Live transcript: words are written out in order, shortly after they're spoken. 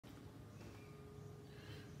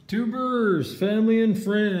Tubers, family and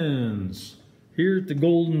friends, here at the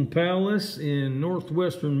Golden Palace in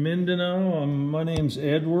northwestern Mindanao. My name's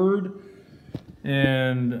Edward,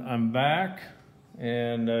 and I'm back,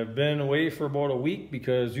 and I've been away for about a week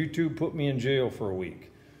because YouTube put me in jail for a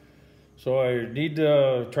week. So I need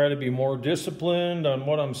to try to be more disciplined on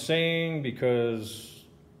what I'm saying because,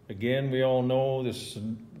 again, we all know this.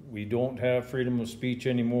 We don't have freedom of speech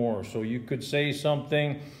anymore. So you could say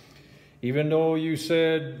something, even though you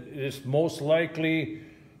said this most likely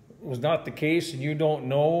was not the case and you don't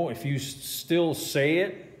know, if you still say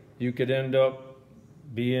it, you could end up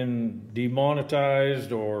being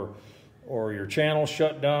demonetized or your channel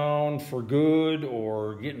shut down for good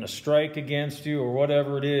or getting a strike against you or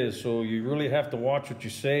whatever it is. So you really have to watch what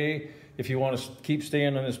you say if you want to keep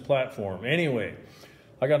staying on this platform. Anyway,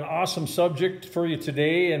 I got an awesome subject for you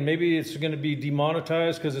today, and maybe it's going to be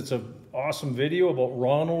demonetized because it's an awesome video about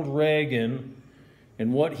Ronald Reagan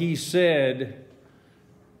and what he said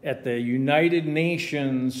at the United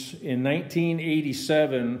Nations in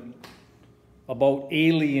 1987 about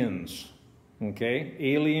aliens, okay?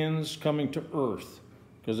 Aliens coming to Earth.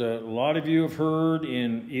 Because a lot of you have heard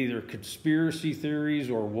in either conspiracy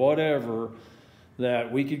theories or whatever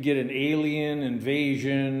that we could get an alien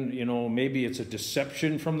invasion, you know, maybe it's a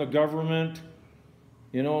deception from the government,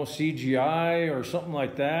 you know, CGI or something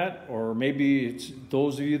like that, or maybe it's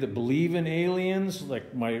those of you that believe in aliens, like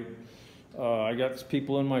I got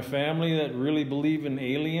people in my family that really believe in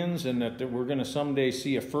aliens and that we're going to someday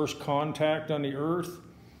see a first contact on the earth.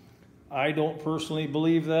 I don't personally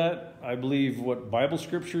believe that. I believe what Bible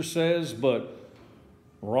scripture says, but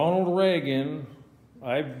Ronald Reagan,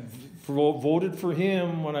 I voted for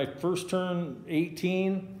him when I first turned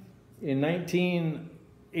 18 in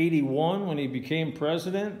 1981 when he became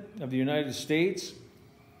president of the United States,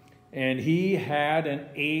 and he had an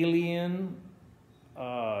alien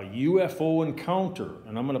UFO encounter.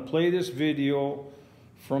 And I'm going to play this video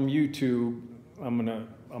from YouTube. I'm gonna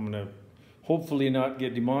hopefully not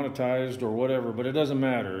get demonetized or whatever, but it doesn't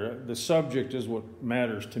matter. The subject is what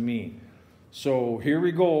matters to me. So here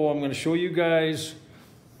we go. I'm going to show you guys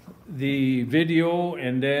the video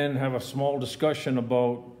and then have a small discussion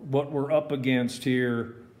about what we're up against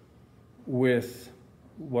here with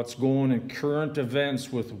what's going in current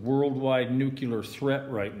events with worldwide nuclear threat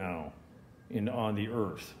right now on the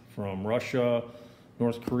earth, from Russia,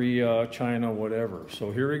 North Korea, China, whatever.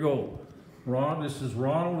 So here we go. This is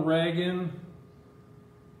Ronald Reagan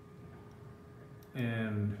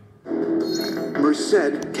and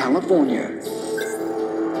Merced, California,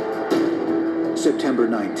 September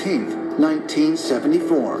 19th,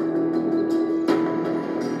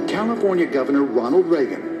 1974. California Governor Ronald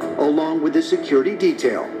Reagan, along with his security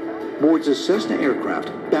detail, boards a Cessna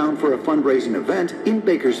aircraft bound for a fundraising event in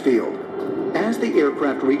Bakersfield. As the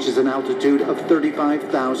aircraft reaches an altitude of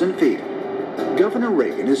 35,000 feet, Governor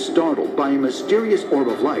Reagan is startled by a mysterious orb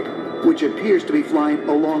of light, which appears to be flying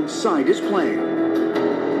alongside his plane.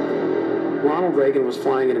 Ronald Reagan was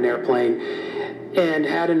flying in an airplane and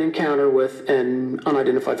had an encounter with an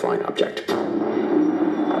unidentified flying object.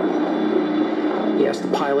 He asked the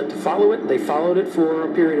pilot to follow it. They followed it for a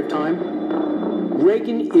period of time.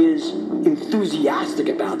 Reagan is enthusiastic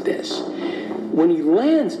about this. When he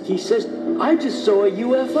lands, he says, "I just saw a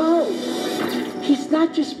UFO." He's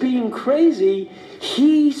not just being crazy.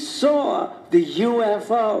 He saw the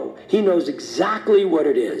UFO. He knows exactly what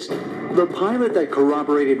it is. The pilot that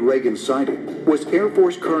corroborated Reagan's sighting was Air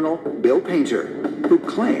Force Colonel Bill Painter, who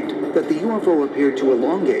claimed that the UFO appeared to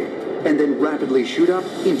elongate and then rapidly shoot up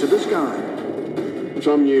into the sky.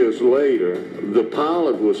 Some years later, the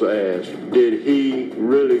pilot was asked, did he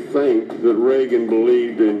really think that Reagan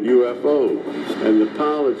believed in UFOs? And the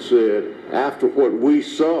pilot said, after what we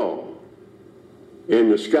saw in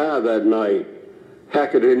the sky that night, how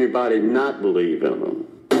could anybody not believe in them?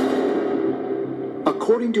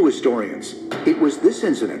 According to historians, it was this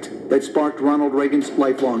incident that sparked Ronald Reagan's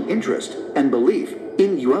lifelong interest and belief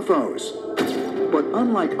in UFOs. But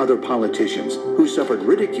unlike other politicians who suffered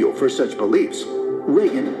ridicule for such beliefs,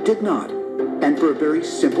 Reagan did not, and for a very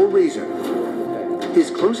simple reason.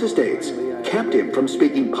 His closest aides kept him from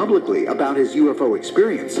speaking publicly about his UFO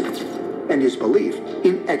experience and his belief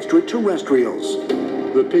in extraterrestrials.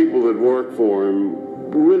 The people that worked for him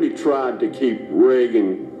really tried to keep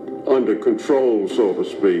Reagan under control, so to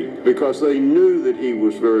speak, because they knew that he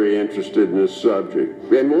was very interested in this subject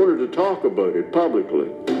and wanted to talk about it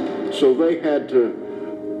publicly. So they had to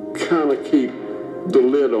kind of keep the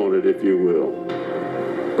lid on it, if you will.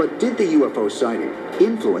 But did the UFO sighting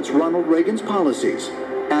influence Ronald Reagan's policies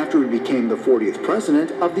after he became the 40th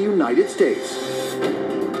President of the United States?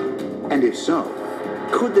 And if so,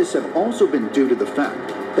 Could this have also been due to the fact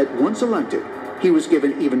that once elected, he was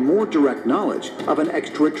given even more direct knowledge of an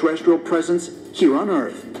extraterrestrial presence here on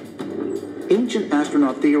Earth? Ancient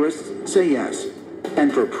astronaut theorists say yes,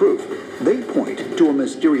 and for proof, they point to a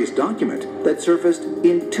mysterious document that surfaced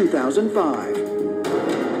in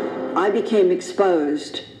 2005. I became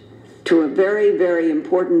exposed to a very, very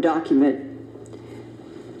important document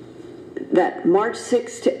that March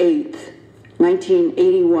 6th to 8th,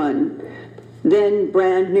 1981, then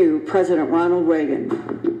brand new President Ronald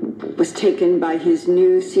Reagan was taken by his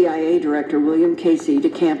new CIA director, William Casey, to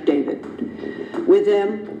Camp David. With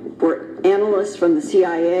them were analysts from the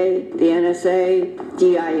CIA, the NSA,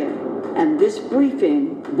 DIA. And this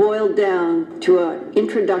briefing boiled down to an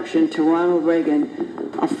introduction to Ronald Reagan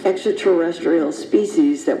of extraterrestrial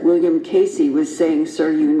species that William Casey was saying,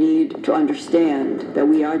 sir, you need to understand that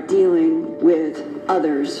we are dealing with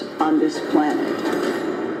others on this planet.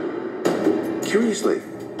 Curiously,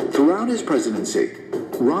 throughout his presidency,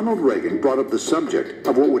 Ronald Reagan brought up the subject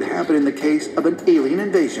of what would happen in the case of an alien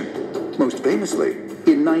invasion, most famously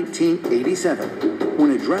in 1987,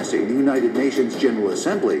 when addressing the United Nations General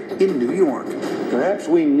Assembly in New York. Perhaps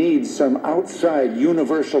we need some outside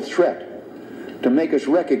universal threat to make us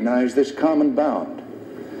recognize this common bound.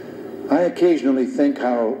 I occasionally think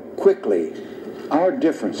how quickly our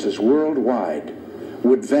differences worldwide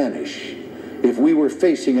would vanish if we were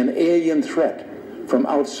facing an alien threat from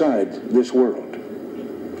outside this world.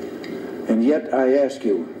 And yet, I ask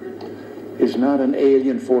you, is not an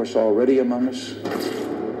alien force already among us?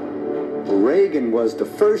 Reagan was the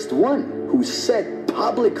first one who said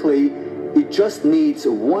publicly it just needs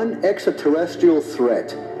one extraterrestrial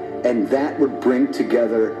threat, and that would bring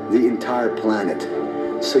together the entire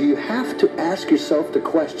planet. So you have to ask yourself the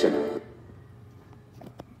question.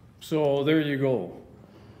 So there you go.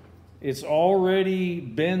 It's already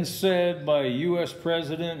been said by a U.S.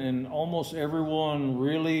 president, and almost everyone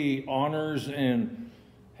really honors and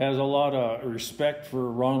has a lot of respect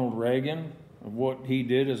for Ronald Reagan, of what he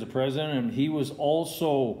did as a president. And he was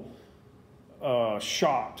also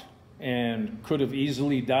shot and could have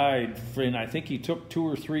easily died. And I think he took 2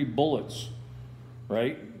 or 3 bullets,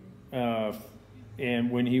 right? And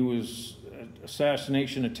when he was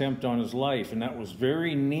assassination attempt on his life, and that was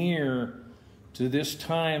very near to this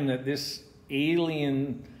time that this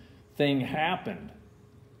alien thing happened.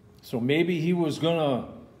 So maybe he was gonna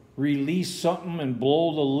release something and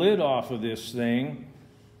blow the lid off of this thing.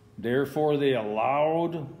 Therefore, they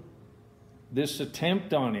allowed this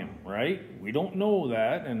attempt on him, right? We don't know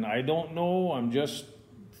that, and I don't know.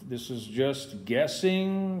 This is just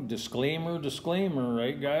guessing. Disclaimer, disclaimer,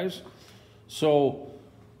 right, guys? So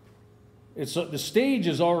the stage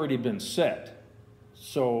has already been set.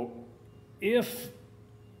 So if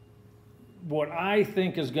what I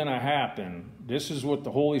think is going to happen, this is what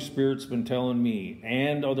the Holy Spirit's been telling me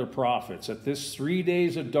and other prophets, that this 3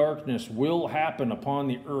 days of darkness will happen upon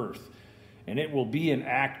the earth, and it will be an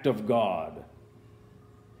act of God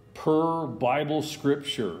per Bible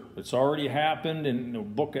scripture. It's already happened in the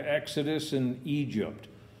book of Exodus in Egypt.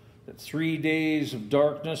 That 3 days of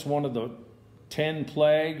darkness, one of the 10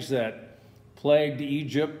 plagues that plagued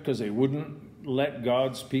Egypt because they wouldn't let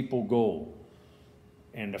God's people go.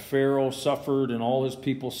 And the Pharaoh suffered and all his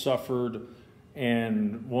people suffered.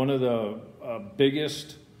 And one of the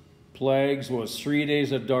biggest plagues was 3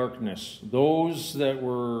 days of darkness. Those that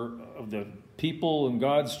were of the people and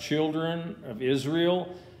God's children of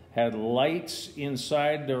Israel had lights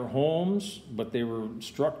inside their homes, but they were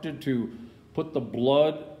instructed to put the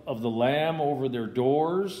blood of the lamb over their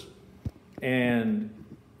doors, and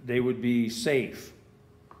they would be safe,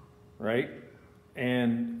 right?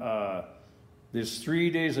 And this 3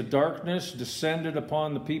 days of darkness descended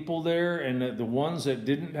upon the people there, and the ones that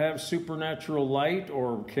didn't have supernatural light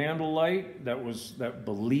or candlelight, that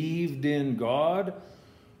believed in God,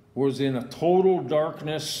 was in a total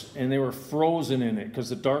darkness, and they were frozen in it because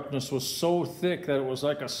the darkness was so thick that it was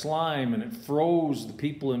like a slime, and it froze the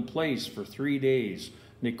people in place for 3 days,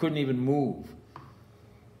 and they couldn't even move.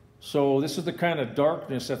 So this is the kind of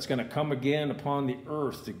darkness that's going to come again upon the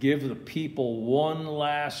earth to give the people one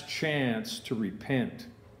last chance to repent.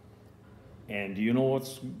 And do you know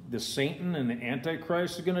what the Satan and the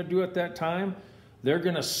Antichrist are going to do at that time? They're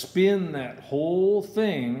going to spin that whole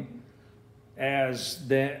thing as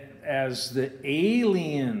the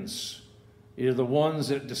aliens are the ones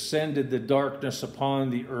that descended the darkness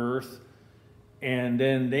upon the earth. And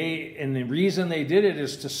then the reason they did it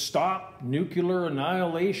is to stop nuclear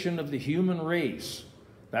annihilation of the human race.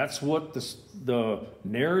 That's what the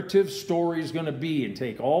narrative story is going to be, and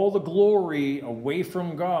take all the glory away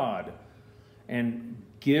from God and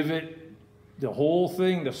give it the whole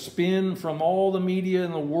thing, the spin from all the media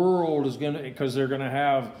in the world is going to, because they're going to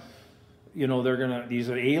have, you know, these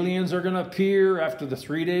aliens are going to appear after the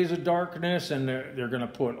 3 days of darkness, and they're going to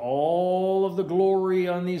put all of the glory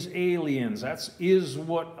on these aliens. That is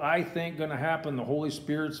what I think going to happen. The Holy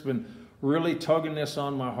Spirit's been really tugging this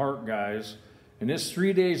on my heart, guys. And this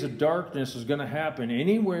 3 days of darkness is going to happen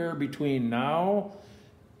anywhere between now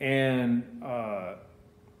and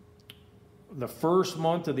the first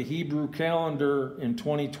month of the Hebrew calendar in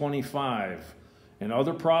 2025. And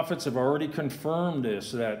other prophets have already confirmed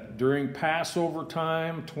this, that during Passover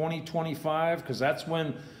time, 2025, because that's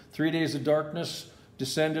when 3 days of darkness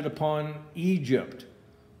descended upon Egypt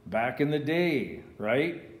back in the day,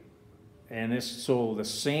 right? And it's so the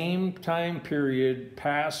same time period,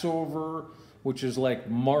 Passover, which is like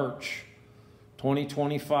March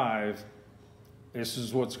 2025, this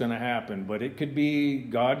is what's going to happen. But it could be,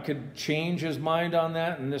 God could change his mind on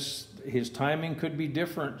that, and his timing could be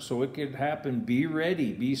different, so it could happen. Be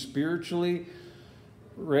ready. Be spiritually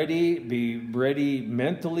ready. Be ready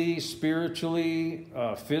mentally, spiritually,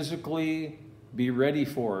 physically. Be ready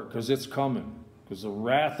for it, because it's coming. Because the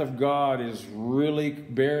wrath of God is really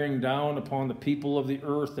bearing down upon the people of the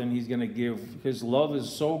earth, and he's going to give, his love is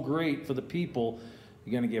so great for the people,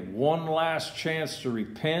 he's going to give one last chance to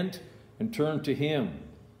repent and turn to him.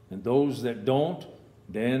 And those that don't,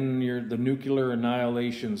 then the nuclear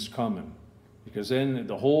annihilation's coming. Because then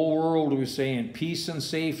the whole world was saying peace and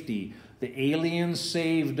safety. The aliens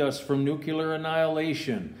saved us from nuclear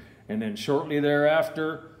annihilation. And then shortly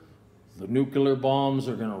thereafter, the nuclear bombs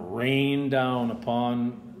are going to rain down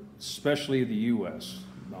upon especially the U.S.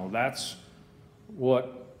 Now that's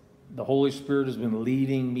what the Holy Spirit has been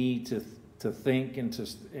leading me to think,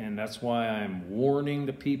 and that's why I'm warning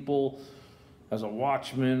the people as a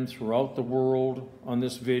watchman throughout the world on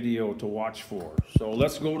this video to watch for. So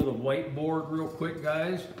let's go to the whiteboard real quick,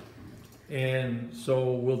 guys. And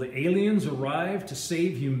so, will the aliens arrive to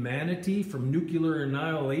save humanity from nuclear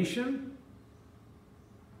annihilation?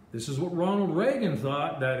 This is what Ronald Reagan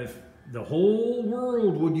thought, that if the whole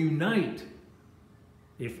world would unite,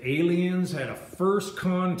 if aliens had a first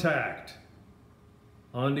contact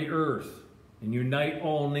on the earth and unite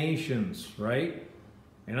all nations, right?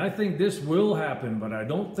 And I think this will happen, but I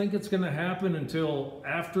don't think it's going to happen until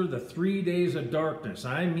after the 3 days of darkness.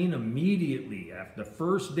 I mean immediately. After the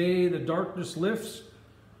first day the darkness lifts,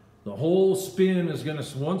 the whole spin is going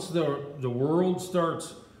to, once the world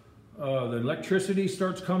starts, the electricity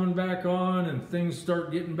starts coming back on and things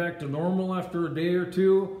start getting back to normal after a day or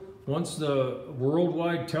two, once the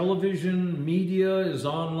worldwide television media is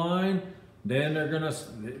online, then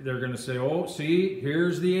they're gonna say, oh, see,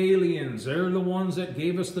 here's the aliens. They're the ones that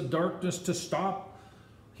gave us the darkness to stop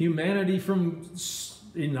humanity from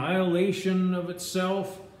annihilation of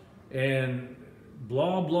itself, and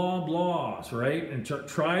blah, blah, blah, right? And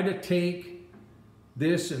try to take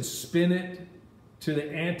this and spin it to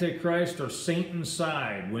the Antichrist or Satan's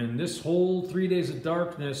side, when this whole 3 days of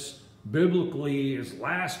darkness biblically is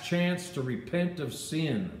last chance to repent of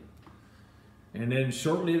sin. And then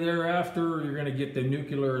shortly thereafter, you're going to get the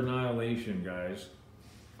nuclear annihilation, guys.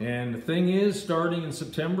 And the thing is, starting in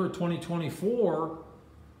September 2024,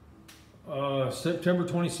 September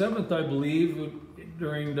 27th, I believe,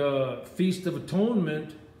 during the Feast of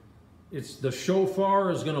Atonement, the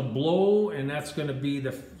shofar is going to blow, and that's going to be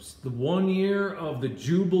the 1 year of the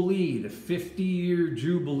Jubilee, the 50-year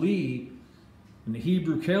Jubilee in the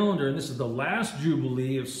Hebrew calendar. And this is the last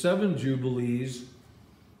Jubilee of 7 Jubilees,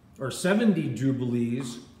 or 70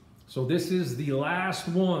 Jubilees. So this is the last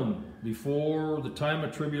one before the time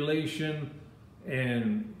of tribulation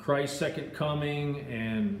and Christ's second coming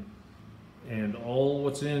and all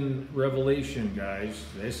what's in Revelation, guys.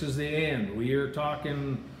 This is the end. We are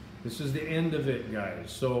talking, this is the end of it,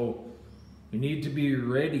 guys. So you need to be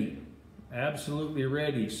ready, absolutely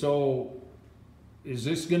ready. So is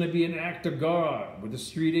this going to be an act of God with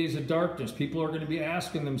this 3 days of darkness? People are going to be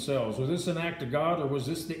asking themselves, was this an act of God, or was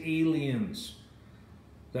this the aliens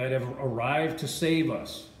that have arrived to save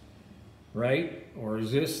us, right? Or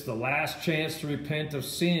is this the last chance to repent of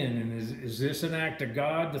sin? And is this an act of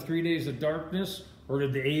God, the 3 days of darkness, or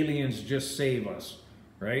did the aliens just save us,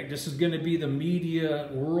 right? This is going to be the media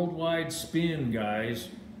worldwide spin, guys,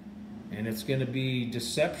 and it's going to be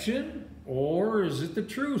deception. Or is it the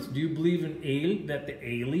truth? Do you believe that the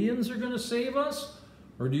aliens are going to save us?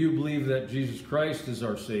 Or do you believe that Jesus Christ is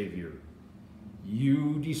our Savior?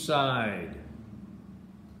 You decide.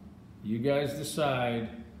 You guys decide.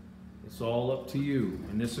 It's all up to you.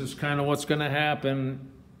 And this is kind of what's going to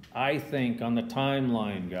happen, I think, on the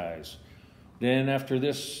timeline, guys. Then after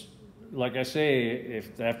this like I say,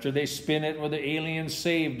 if after they spin it where the aliens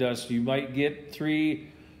saved us, you might get 3,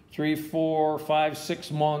 4, 5,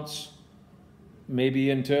 6 months, maybe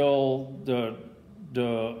until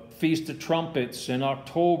the Feast of Trumpets in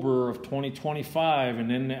October of 2025, and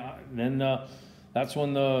then that's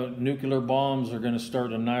when the nuclear bombs are going to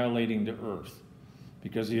start annihilating the earth.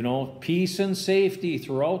 Because, you know, peace and safety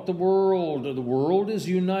throughout the world is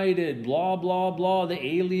united, blah, blah, blah, the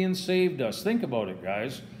aliens saved us. Think about it,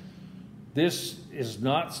 guys. This is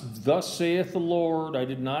not, thus saith the Lord. I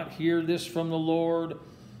did not hear this from the Lord.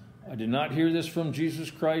 I did not hear this from Jesus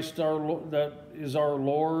Christ, that is our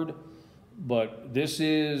Lord. But this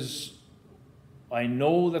is, I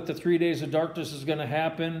know that the 3 days of darkness is going to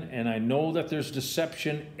happen, and I know that there's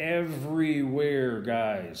deception everywhere,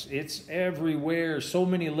 guys. It's everywhere. So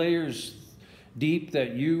many layers deep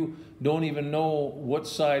that you don't even know what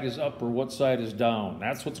side is up or what side is down.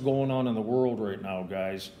 That's what's going on in the world right now,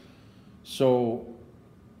 guys. So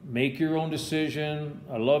make your own decision.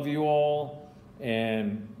 I love you all,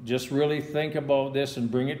 and just really think about this and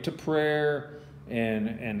bring it to prayer,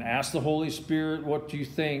 and ask the Holy Spirit what you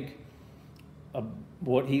think,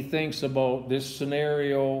 what he thinks about this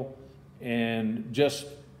scenario, and just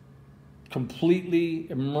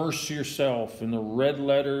completely immerse yourself in the red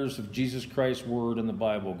letters of Jesus Christ's word in the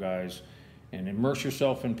Bible, guys, and immerse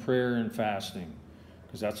yourself in prayer and fasting,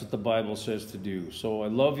 because that's what the Bible says to do. So I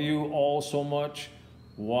love you all so much.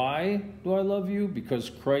 Why do I love you? Because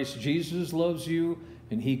Christ Jesus loves you,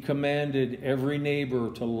 and he commanded every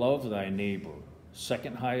neighbor to love thy neighbor.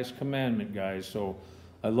 Second highest commandment, guys. So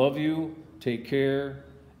I love you. Take care,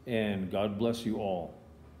 and God bless you all.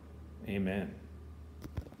 Amen.